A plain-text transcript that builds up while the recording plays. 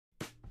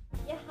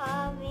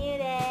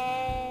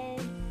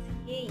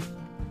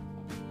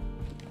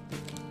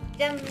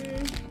じゃん、ブ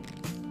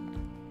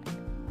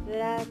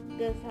ラッ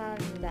クサ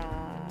ンダ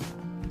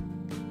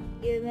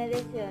ー、有名で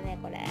すよね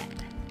これ。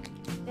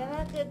じゃ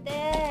なくて、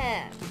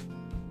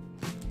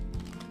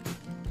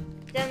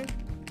じゃん、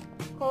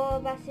香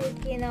ばし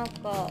きの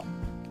こ、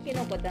き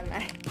のこじゃな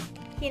い、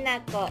きな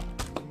粉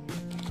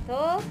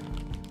と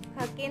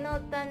柿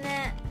の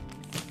種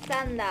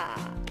サンダ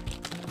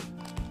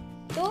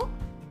ーと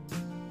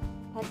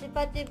パチ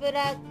パチブ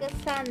ラック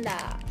サンダ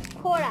ー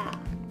コーラ、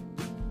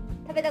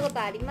食べたこ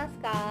とあります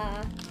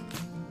か？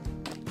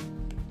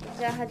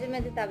私は初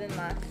めて食べ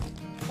ます。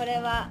これ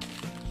は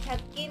100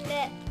均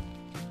で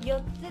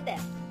4つで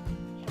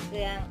100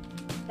円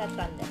だっ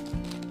たんで、確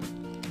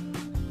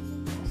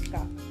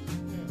か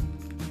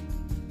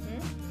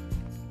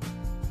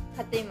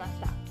買ってみまし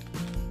た。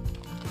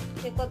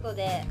ということ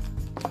で、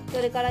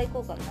どれからいこ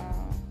うかな。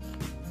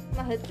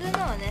まあ普通の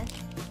はね、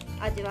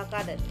味わか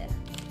るんで、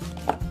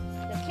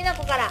きな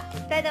粉からい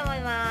きたいと思い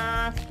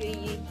ます。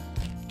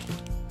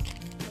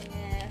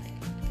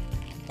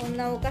こん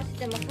なお菓子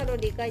でもカロ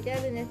リー書いて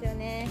あるんですよ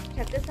ね。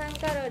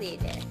103カロリ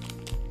ーです。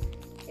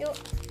よっ。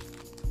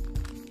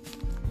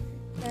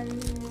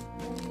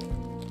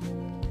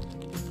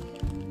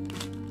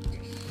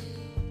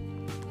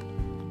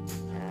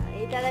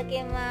いただ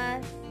き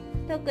ます。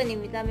特に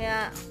見た目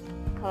は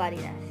変わり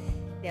なし。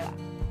では。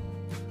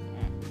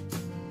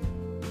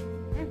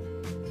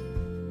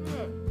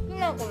き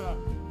な粉の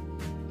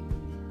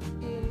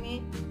風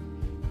味、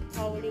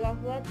香りが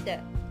ふわって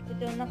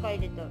口の中入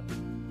れた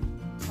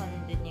感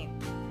じに、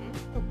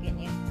時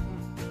に、なん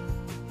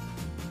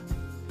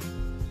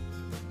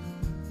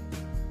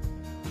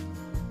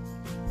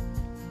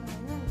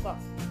か、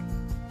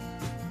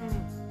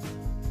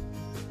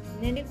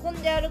練り込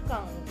んである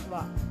感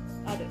は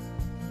ある、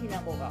きな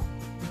粉が。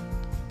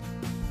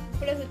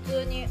これ普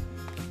通に、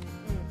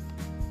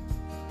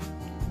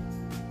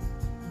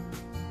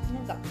な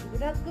んかブ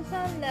ラック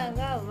サンダー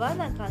が和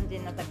な感じ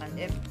になった感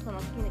じ、その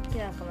き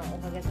な粉のお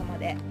かげさま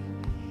で。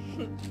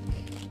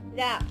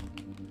じゃあ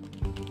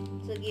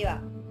次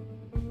は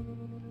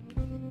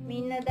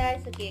みんな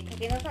大好き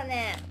柿の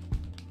種、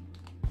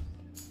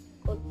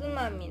おつ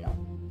まみの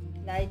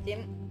大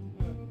臣、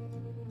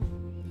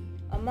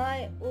甘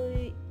いお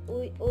い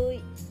おいお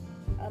い、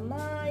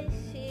甘い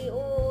し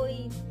お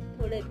い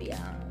トレビア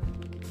ン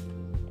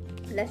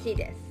らしい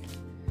です。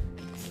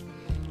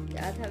じ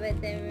ゃあ食べ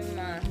てみ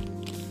ます。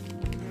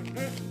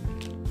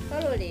カ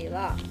ロリー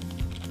は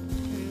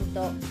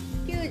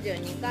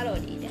92カロ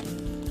リーです。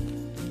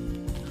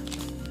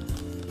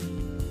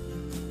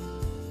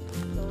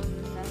どんなか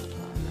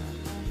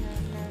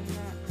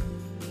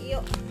な、よ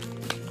っ。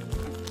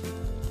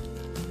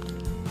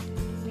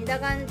見た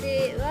感じ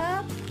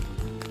は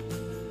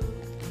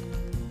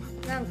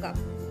なんか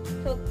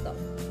ちょっと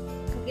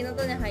柿の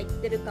種入っ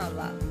てる感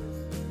は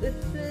うっ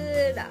す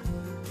ら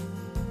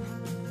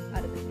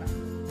あるかな。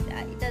じゃ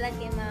あいただ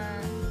き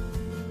ます。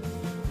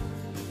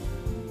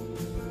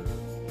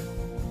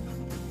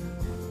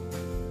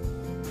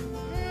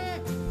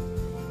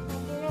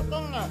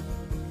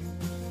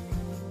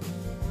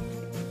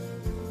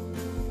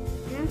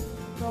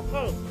わ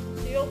かる。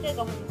塩気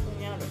が本当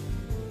にある。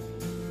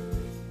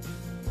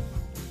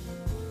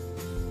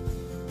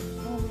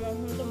もう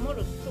本当モ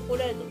ルチョコ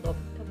レートと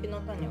柿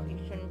の種を一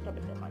緒に食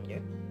べた感じ。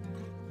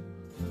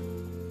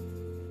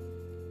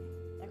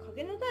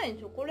柿の種に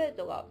チョコレー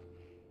ト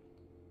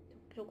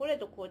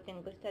コーティ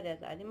ングしたや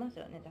つあります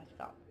よね、確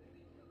か。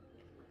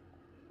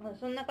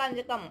そんな感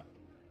じかも。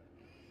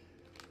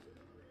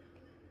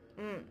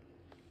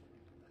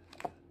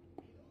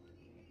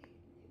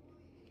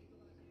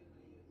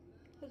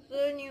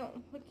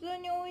普通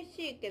に美味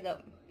しいけど、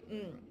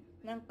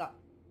なんか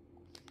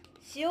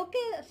塩気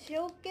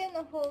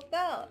の方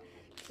が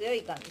強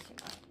い感じし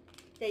ます。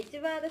で、一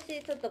番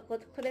私ちょっとこ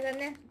れが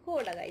ね、コ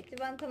ーラが一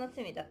番楽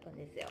しみだったん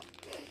ですよ。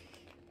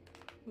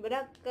ブ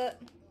ラック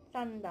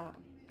サンダー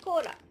コ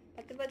ーラ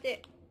パチパ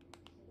チ、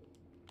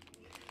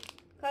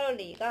カロ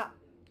リーが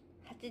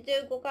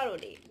85カロ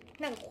リ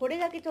ー。なんかこれ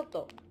だけちょっ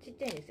とちっ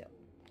ちゃいんですよ。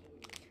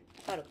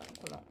わかるか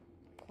な、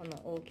こ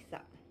の大き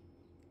さ。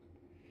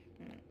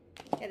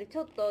やはりち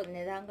ょっと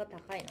値段が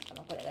高いのか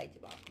な、これが一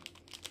番。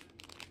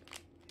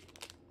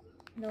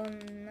どん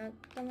な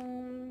かな。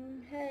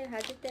へい、は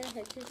じけて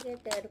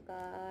るか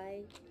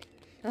い。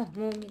あ、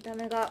もう見た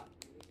目が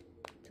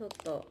ちょっ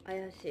と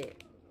怪し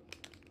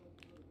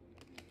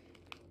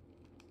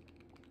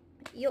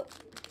いよ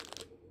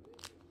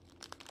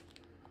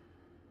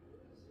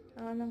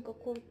っ。なんか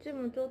こっち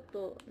もちょっ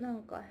とな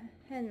んか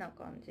変な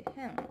感じ。じ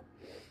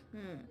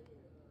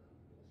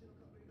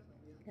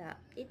ゃあ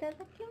いただき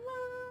ます。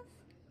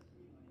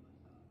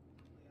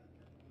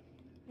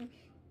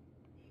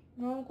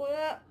もうこ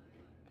れ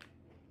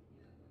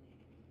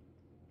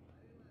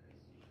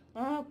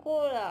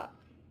コーラ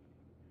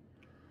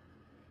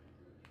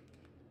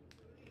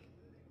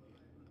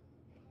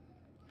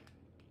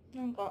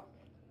なんか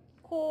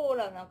コー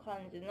ラな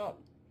感じの、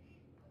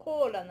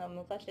コーラの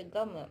昔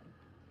ガム、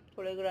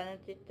これぐらいの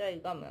ちっちゃ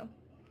いガム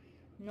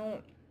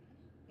の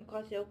お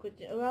菓子を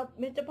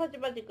めっちゃパチ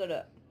パチく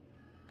る。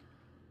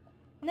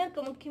なん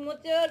かもう気持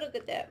ち悪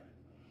くて、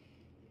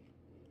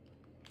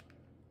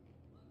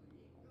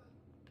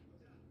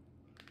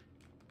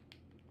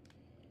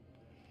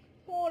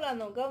コーラ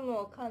のガム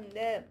を噛ん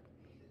で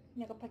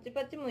なんかパチ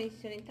パチも一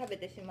緒に食べ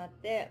てしまっ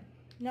て、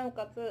なお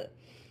かつ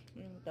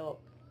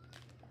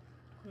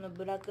この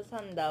ブラックサ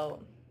ンダーを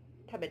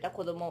食べた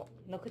子供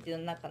の口の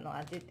中の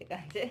味って感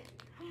じ。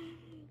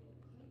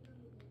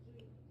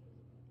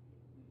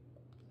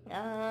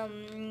なん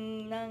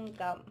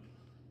か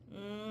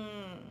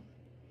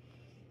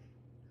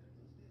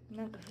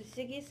なんか不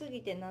思議す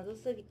ぎて謎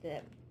すぎ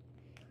て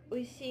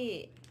美味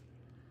し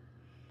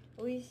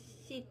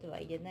いとは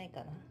言えない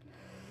かな。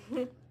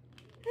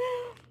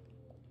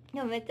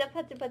でもめっちゃ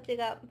パチパチ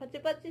は好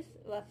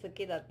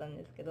きだったん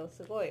ですけど、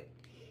すごい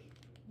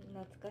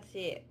懐かし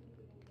い。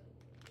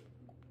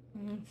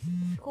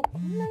こ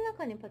んな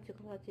中にパチ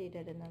パチ入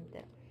れるなん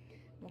て、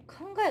もう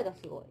考えが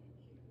すごい。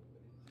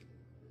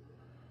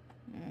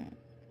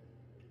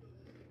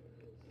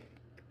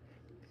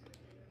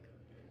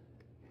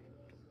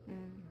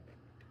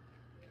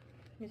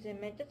別に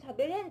めっちゃ食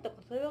べれんとか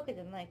そういうわけ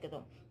じゃないけ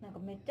ど、なんか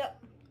めっちゃ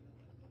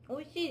美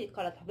味しい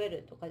から食べ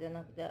るとかじゃ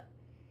なくて、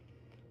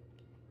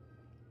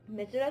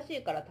珍し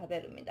いから食べ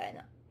るみたい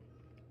な、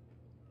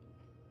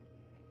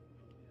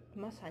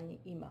まさに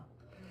今。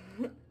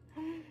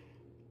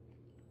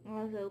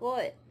す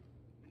ごい聞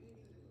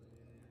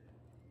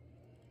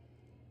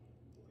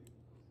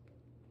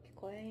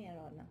こえんや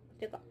ろうな。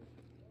てか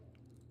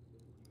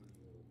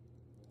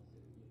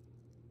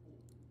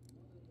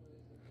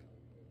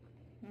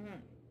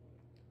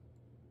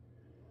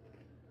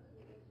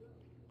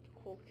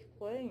こう聞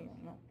こえんよ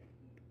な。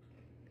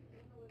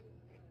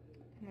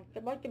めっち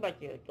ゃバチバチ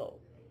言うと。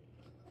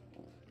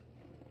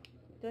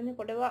でね、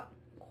これは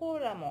コー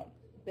ラも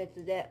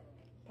別で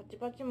パチ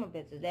パチも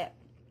別で、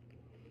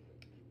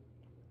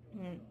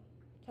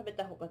食べ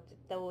た方が絶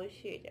対美味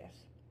しいで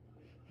す。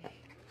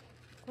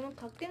この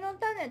柿の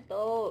種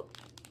と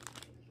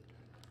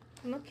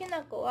このき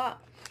な粉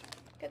は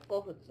結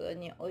構普通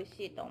に美味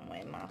しいと思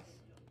います。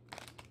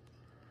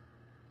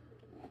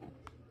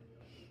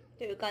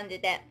という感じ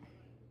で、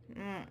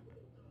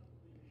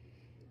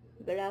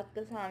ブラッ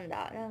クサン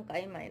ダー、なんか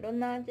今いろん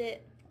な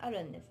味あ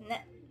るんです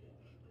ね。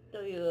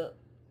という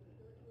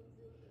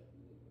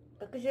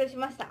学習し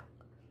ました。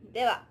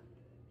では、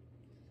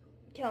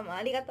今日も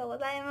ありがとうご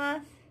ざいま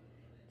す。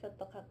ちょっ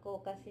と格好お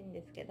かしいん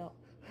ですけど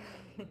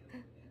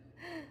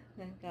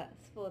なんか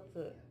スポー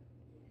ツ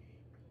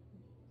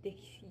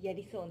や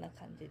りそうな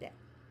感じで。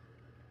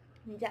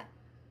じゃあ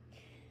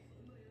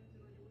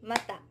ま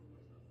た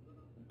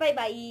バイ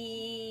バ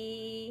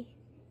イ。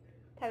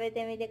食べ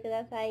てみてく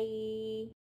ださい。